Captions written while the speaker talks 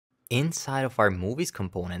Inside of our movies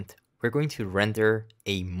component, we're going to render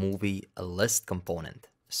a movie list component.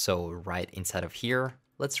 So right inside of here,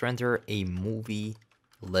 let's render a movie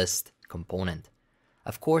list component.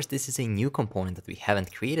 Of course, this is a new component that we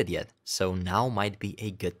haven't created yet, so now might be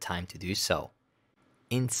a good time to do so.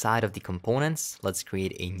 Inside of the components, let's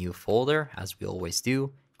create a new folder, as we always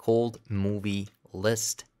do, called movie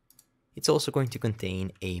list. It's also going to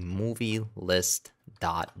contain a movie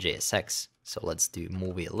list.jsx. So let's do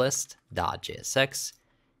movie list.jsx.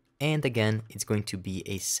 And again, it's going to be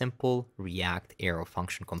a simple React arrow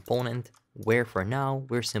function component, where for now,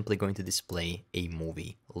 we're simply going to display a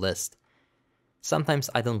movie list. Sometimes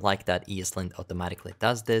I don't like that ESLint automatically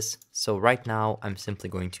does this, so right now I'm simply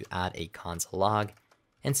going to add a console log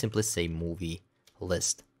and simply say movie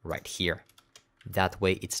list right here. That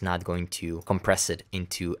way it's not going to compress it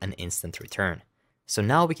into an instant return. So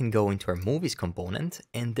now we can go into our movies component,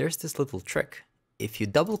 and there's this little trick. If you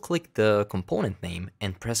double click the component name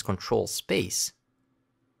and press Ctrl space,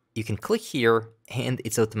 you can click here and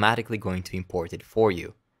it's automatically going to import it for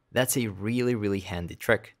you. That's a really handy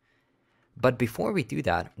trick. But before we do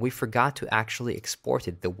that, we forgot to actually export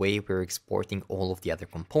it the way we're exporting all of the other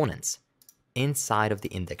components inside of the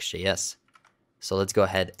index.js. So let's go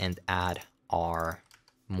ahead and add our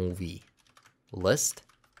movie list.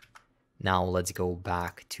 Now let's go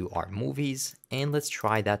back to our movies and let's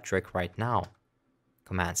try that trick right now.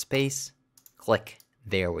 Command space, click.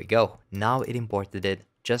 There we go. Now it imported it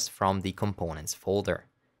just from the components folder.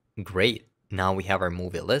 Great. Now we have our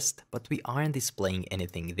movie list, but we aren't displaying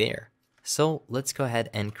anything there. So let's go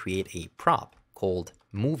ahead and create a prop called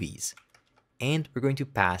movies, and we're going to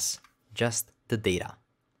pass just the data.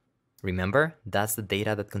 Remember, that's the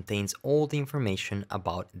data that contains all the information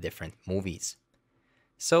about different movies.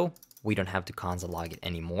 So we don't have to console log it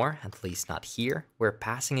anymore, at least not here. We're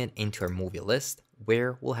passing it into our movie list,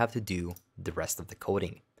 where we'll have to do the rest of the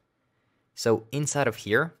coding. So inside of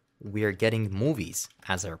here, we are getting movies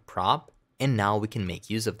as our prop, and now we can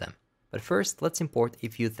make use of them. But first, let's import a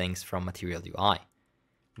few things from Material UI.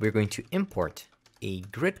 We're going to import a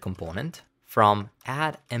grid component from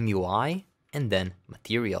add MUI and then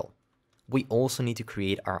material. We also need to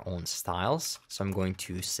create our own styles. So I'm going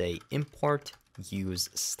to say import use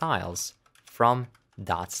styles from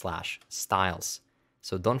 /styles.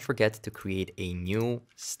 So don't forget to create a new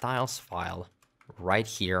styles file right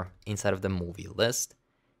here inside of the movie list.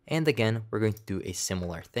 And again, we're going to do a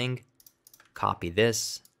similar thing. Copy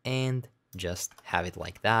this and just have it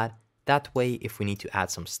like that. That way, if we need to add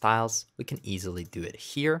some styles, we can easily do it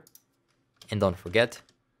here. And don't forget,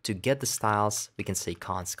 to get the styles, we can say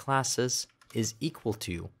const classes is equal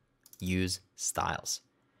to use styles.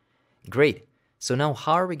 Great. So now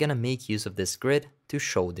how are we going to make use of this grid to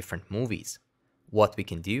show different movies? What we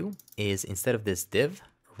can do is, instead of this div,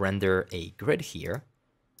 render a grid here,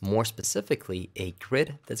 more specifically a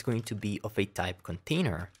grid that's going to be of a type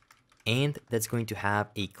container, and that's going to have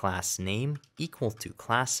a class name equal to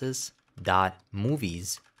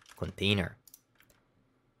classes.movies container.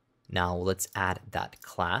 Now let's add that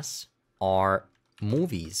class. Our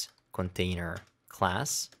movies container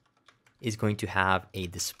class is going to have a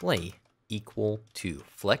display equal to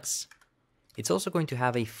flex. It's also going to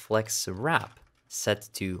have a flex wrap set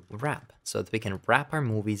to wrap so that we can wrap our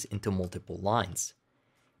movies into multiple lines.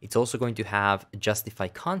 It's also going to have justify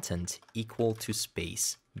content equal to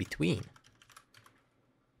space between.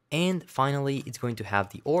 And finally, it's going to have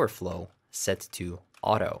the overflow set to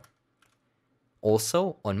auto.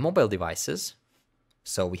 Also on mobile devices,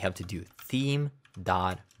 so we have to do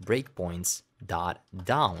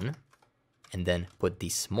theme.breakpoints.down and then put the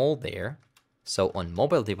small there. So on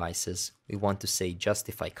mobile devices, we want to say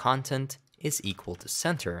justify content is equal to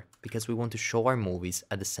center because we want to show our movies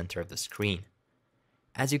at the center of the screen.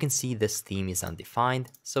 As you can see, this theme is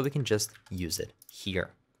undefined, so we can just use it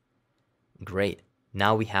here. Great.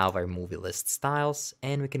 Now we have our movie list styles,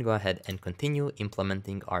 and we can go ahead and continue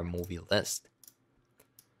implementing our movie list.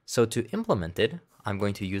 So to implement it, I'm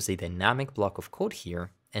going to use a dynamic block of code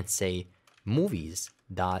here and say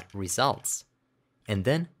movies.results. And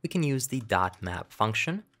then we can use the .map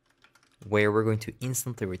function, where we're going to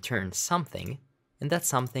instantly return something, and that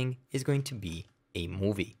something is going to be a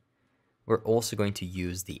movie. We're also going to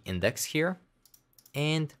use the index here,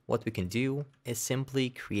 and what we can do is simply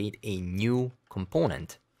create a new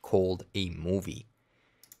component called a movie.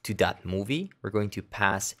 To that movie, we're going to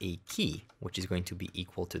pass a key, which is going to be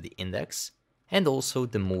equal to the index, and also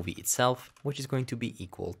the movie itself, which is going to be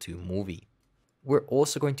equal to movie. We're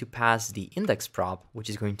also going to pass the index prop, which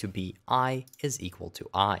is going to be I is equal to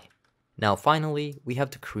I. Now finally, we have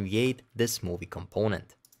to create this movie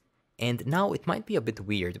component. And now it might be a bit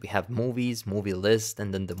weird. We have movies, movie list,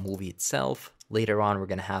 and then the movie itself. Later on, we're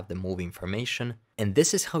going to have the movie information. And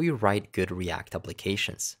this is how you write good React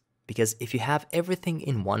applications. Because if you have everything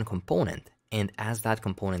in one component, and as that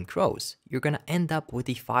component grows, you're going to end up with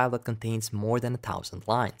a file that contains more than 1,000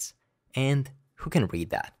 lines. And who can read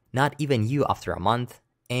that? Not even you after a month,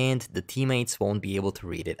 and the teammates won't be able to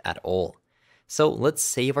read it at all. So let's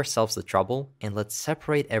save ourselves the trouble and let's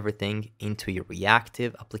separate everything into a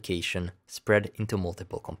reactive application spread into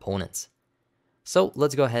multiple components. So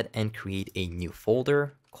let's go ahead and create a new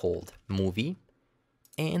folder called movie,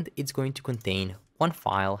 and it's going to contain one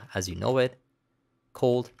file as you know it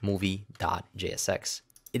called movie.jsx.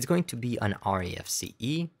 It's going to be an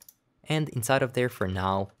RAFCE, and inside of there for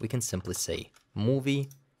now we can simply say movie,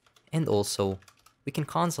 and also we can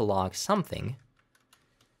console log something.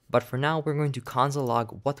 But for now, we're going to console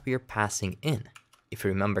log what we are passing in. If you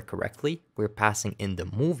remember correctly, we're passing in the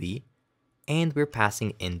movie and we're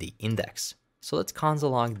passing in the index. So let's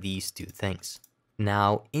console log these two things.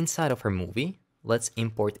 Now, inside of our movie, let's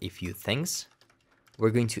import a few things. We're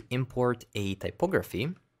going to import a typography.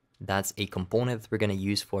 That's a component that we're going to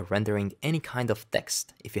use for rendering any kind of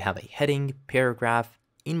text. If you have a heading, paragraph,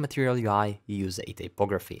 in Material UI, you use a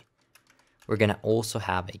typography. We're going to also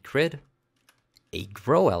have a grid, a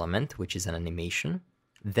grow element, which is an animation.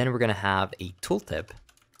 Then we're going to have a tooltip,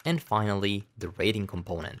 and finally the rating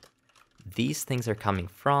component. These things are coming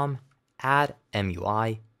from add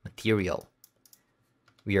MUI material.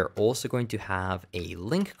 We are also going to have a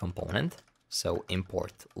link component, so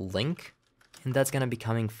import link, and that's going to be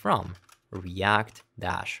coming from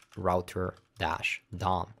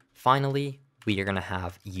react-router-dom. Finally, we are going to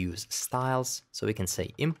have use styles, so we can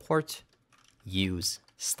say import use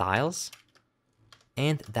styles,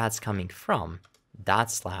 and that's coming from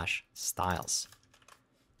 /styles.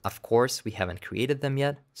 Of course, we haven't created them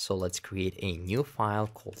yet, so let's create a new file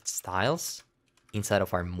called styles inside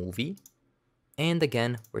of our movie. And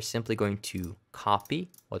again, we're simply going to copy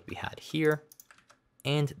what we had here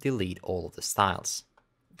and delete all of the styles.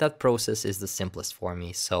 That process is the simplest for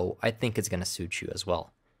me, so I think it's going to suit you as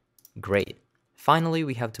well. Great. Finally,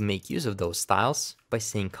 we have to make use of those styles by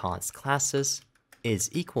saying const classes is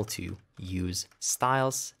equal to use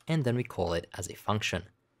styles, and then we call it as a function.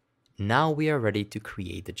 Now we are ready to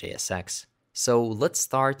create the JSX. So let's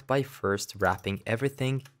start by first wrapping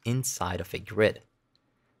everything inside of a grid.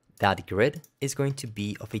 That grid is going to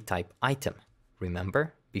be of a type item.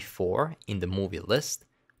 Remember, before in the movie list,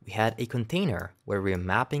 we had a container where we're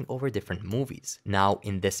mapping over different movies. Now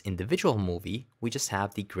in this individual movie, we just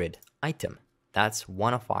have the grid item. That's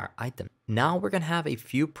one of our items. Now we're going to have a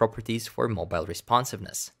few properties for mobile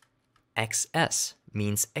responsiveness. XS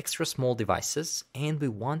means extra small devices, and we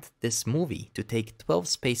want this movie to take 12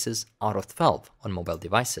 spaces out of 12 on mobile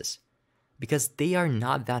devices. Because they are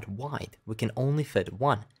not that wide, we can only fit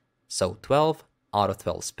one. So 12 out of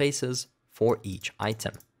 12 spaces for each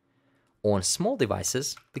item. On small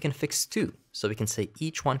devices, we can fix 2, so we can say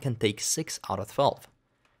each one can take 6 out of 12.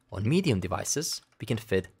 On medium devices, we can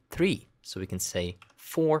fit 3, so we can say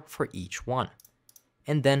 4 for each one.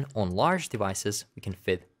 And then on large devices, we can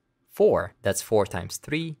fit 4, that's 4 times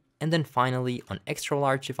 3. And then finally, on extra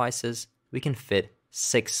large devices, we can fit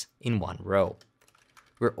 6 in one row.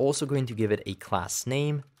 We're also going to give it a class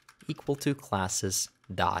name equal to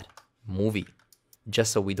classes.movie.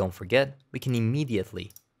 Just so we don't forget, we can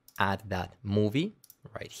immediately add that movie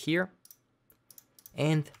right here.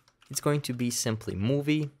 And it's going to be simply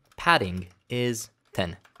movie. Padding is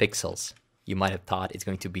 10 pixels. You might have thought it's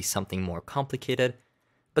going to be something more complicated,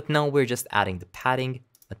 but no, we're just adding the padding.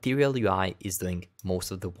 Material UI is doing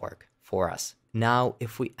most of the work for us. Now,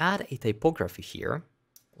 if we add a typography here,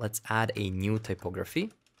 let's add a new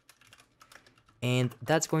typography. And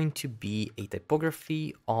that's going to be a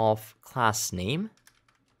typography of class name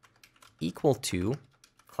equal to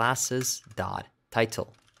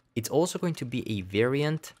classes.title. It's also going to be a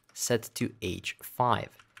variant set to h5.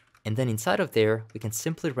 And then inside of there, we can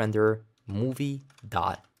simply render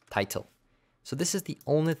movie.title. So this is the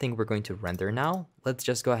only thing we're going to render now. Let's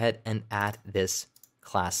just go ahead and add this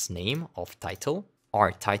class name of title.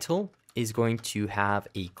 Our title is going to have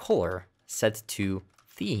a color set to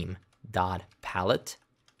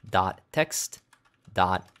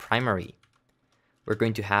theme.palette.text.primary. We're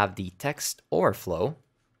going to have the text overflow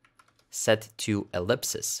set to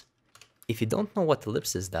ellipsis. If you don't know what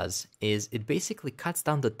ellipsis does, is it basically cuts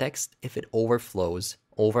down the text if it overflows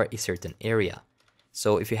over a certain area.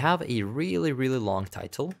 So if you have a really long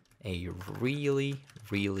title, and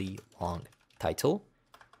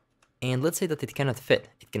let's say that it cannot fit,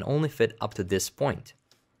 it can only fit up to this point,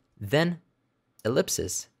 then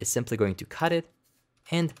Ellipsis is simply going to cut it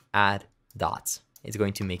and add dots. It's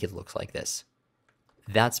going to make it look like this.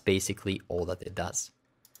 That's basically all that it does.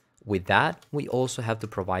 With that, we also have to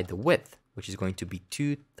provide the width, which is going to be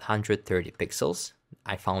 230 pixels.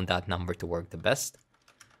 I found that number to work the best.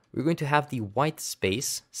 We're going to have the white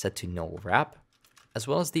space set to no wrap, as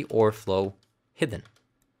well as the overflow hidden.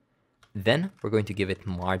 Then we're going to give it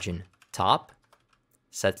margin top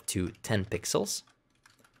set to 10 pixels,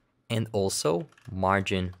 and also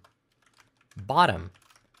margin bottom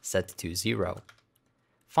set to 0.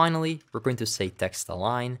 Finally, we're going to say text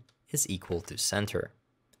align is equal to center.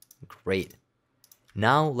 Great.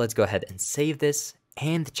 Now let's go ahead and save this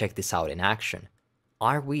and check this out in action.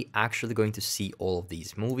 Are we actually going to see all of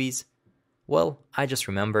these movies? Well, I just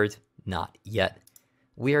remembered, not yet.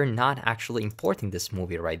 We are not actually importing this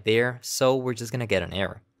movie right there, so we're just gonna get an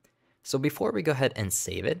error. So before we go ahead and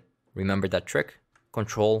save it, remember that trick,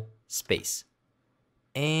 Control space.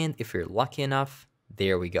 And if you're lucky enough,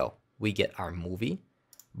 there we go. We get our movie,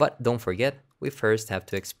 but don't forget, we first have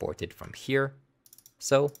to export it from here.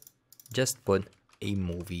 So just put a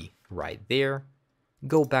movie right there,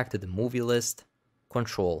 go back to the movie list,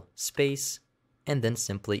 Control space, and then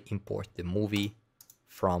simply import the movie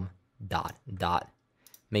from ...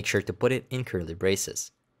 Make sure to put it in curly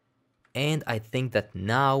braces. And I think that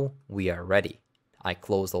now we are ready. I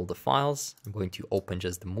closed all the files. I'm going to open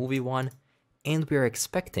just the movie one, and we are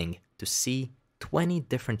expecting to see 20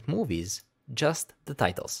 different movies, just the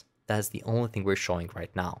titles. That's the only thing we're showing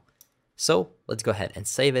right now. So let's go ahead and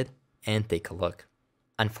save it and take a look.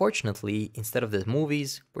 Unfortunately, instead of the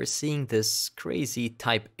movies, we're seeing this crazy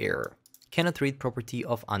type error, cannot read property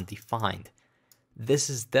of undefined. This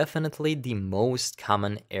is definitely the most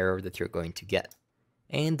common error that you're going to get.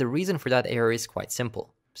 And the reason for that error is quite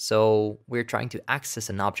simple. So we're trying to access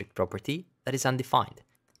an object property that is undefined.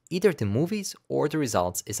 Either the movies or the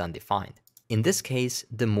results is undefined. In this case,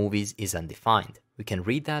 the movies is undefined. We can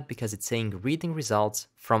read that because it's saying reading results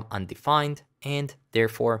from undefined, and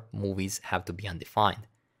therefore movies have to be undefined.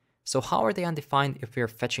 So how are they undefined if we're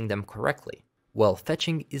fetching them correctly? Well,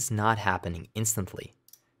 fetching is not happening instantly.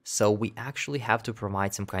 So we actually have to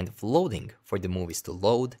provide some kind of loading for the movies to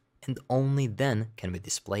load, and only then can we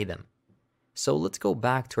display them. So let's go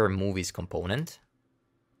back to our movies component,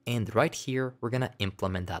 and right here we're gonna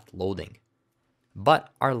implement that loading. But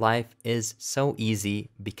our life is so easy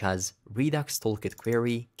because Redux Toolkit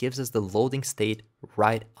Query gives us the loading state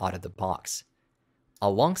right out of the box.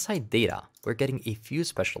 Alongside data, we're getting a few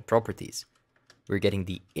special properties. We're getting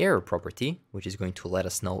the error property, which is going to let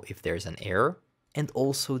us know if there's an error, and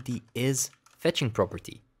also the isFetching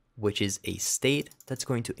property, which is a state that's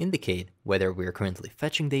going to indicate whether we're currently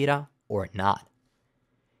fetching data or not.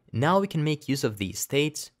 Now we can make use of these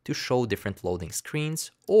states to show different loading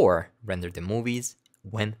screens or render the movies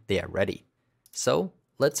when they are ready. So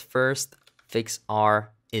let's first fix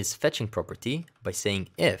our isFetching property by saying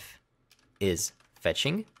if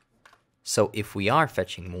isFetching. So if we are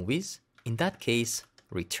fetching movies, in that case,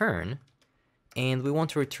 return, and we want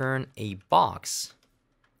to return a box.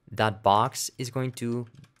 That box is going to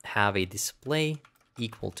have a display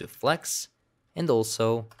equal to flex, and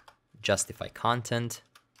also justify content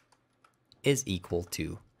is equal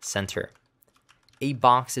to center. A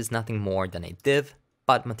box is nothing more than a div,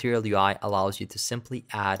 but Material UI allows you to simply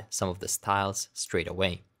add some of the styles straight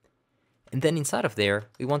away. And then inside of there,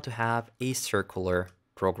 we want to have a circular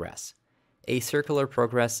progress. A circular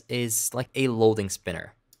progress is like a loading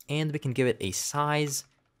spinner, and we can give it a size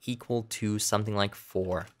equal to something like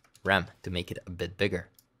 4 rem to make it a bit bigger.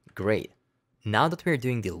 Great. Now that we're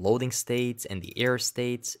doing the loading states and the error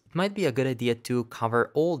states, it might be a good idea to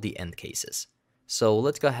cover all the end cases. So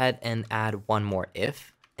let's go ahead and add one more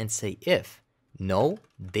if and say if no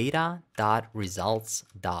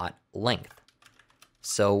data.results.length.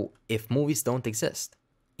 So if movies don't exist,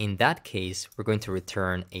 in that case, we're going to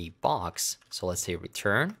return a box. So let's say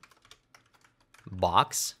return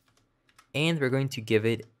box, and we're going to give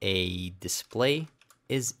it a display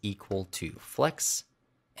is equal to flex,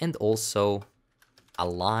 and also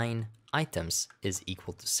align items is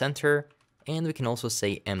equal to center, and we can also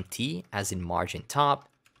say MT as in margin top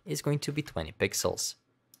is going to be 20 pixels.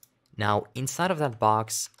 Now inside of that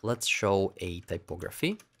box, let's show a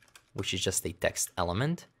typography, which is just a text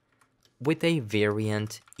element with a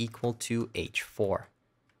variant equal to H4.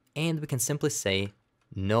 And we can simply say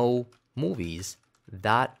no movies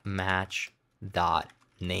that match dot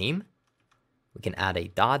name. We can add a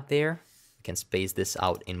dot there. We can space this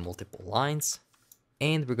out in multiple lines.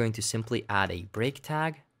 And we're going to simply add a break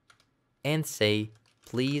tag and say,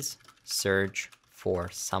 please search for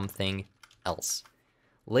something else.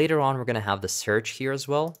 Later on, we're going to have the search here as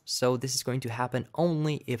well. So this is going to happen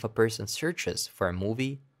only if a person searches for a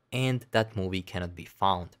movie and that movie cannot be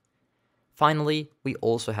found. Finally, we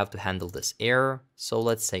also have to handle this error. So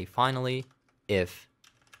let's say finally, if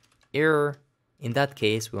error, in that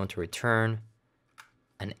case, we want to return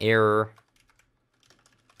an error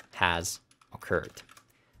has occurred.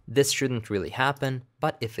 This shouldn't really happen,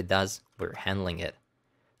 but if it does, we're handling it.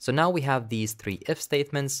 So now we have these three if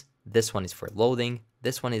statements. This one is for loading,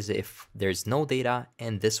 this one is if there's no data,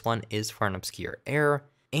 and this one is for an obscure error.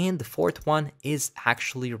 And the fourth one is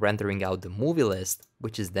actually rendering out the movie list,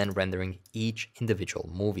 which is then rendering each individual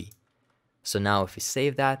movie. So now if we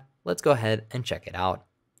save that, let's go ahead and check it out.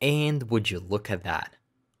 And would you look at that?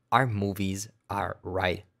 Our movies are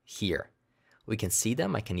right here. We can see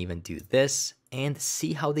them. I can even do this and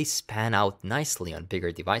see how they span out nicely on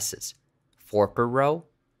bigger devices. 4 per row,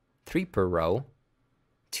 3 per row,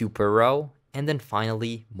 2 per row, and then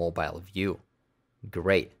finally mobile view.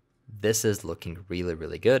 Great. This is looking really,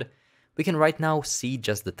 really good. We can right now see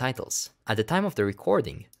just the titles. At the time of the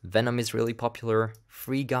recording, Venom is really popular,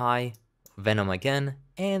 Free Guy, Venom again,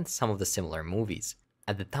 and some of the similar movies.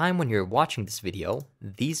 At the time when you're watching this video,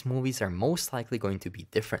 these movies are most likely going to be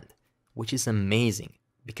different, which is amazing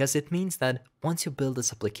because it means that once you build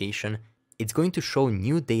this application, it's going to show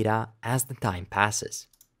new data as the time passes.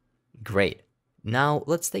 Great. Now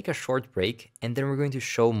let's take a short break and then we're going to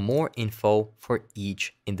show more info for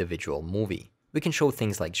each individual movie. We can show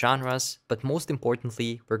things like genres, but most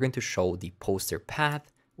importantly, we're going to show the poster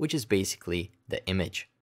path, which is basically the image.